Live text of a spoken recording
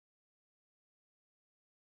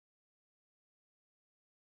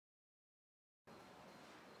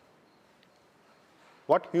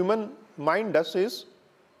What human mind does is,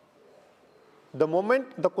 the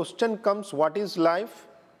moment the question comes, what is life?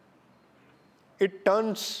 It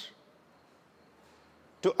turns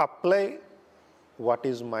to apply, what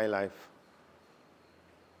is my life?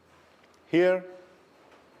 Here,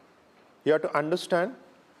 you have to understand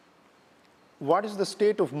what is the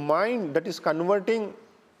state of mind that is converting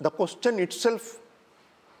the question itself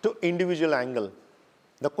to individual angle.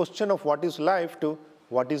 The question of what is life to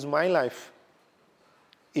what is my life.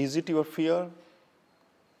 Is it your fear?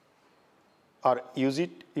 Or is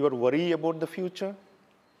it your worry about the future?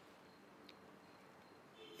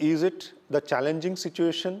 Is it the challenging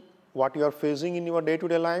situation, what you are facing in your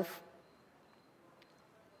day-to-day life?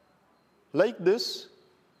 Like this,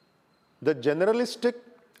 the generalistic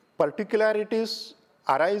particularities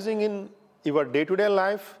arising in your day-to-day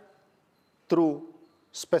life through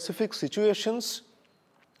specific situations,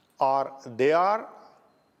 or they are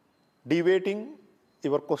deviating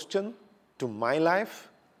your question to my life,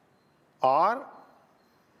 or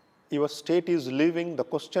your state is leaving the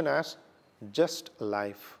question as just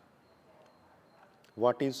life.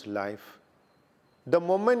 What is life? The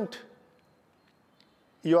moment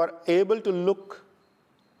you are able to look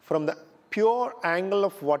from the pure angle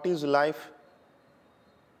of what is life,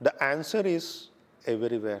 the answer is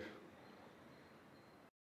everywhere.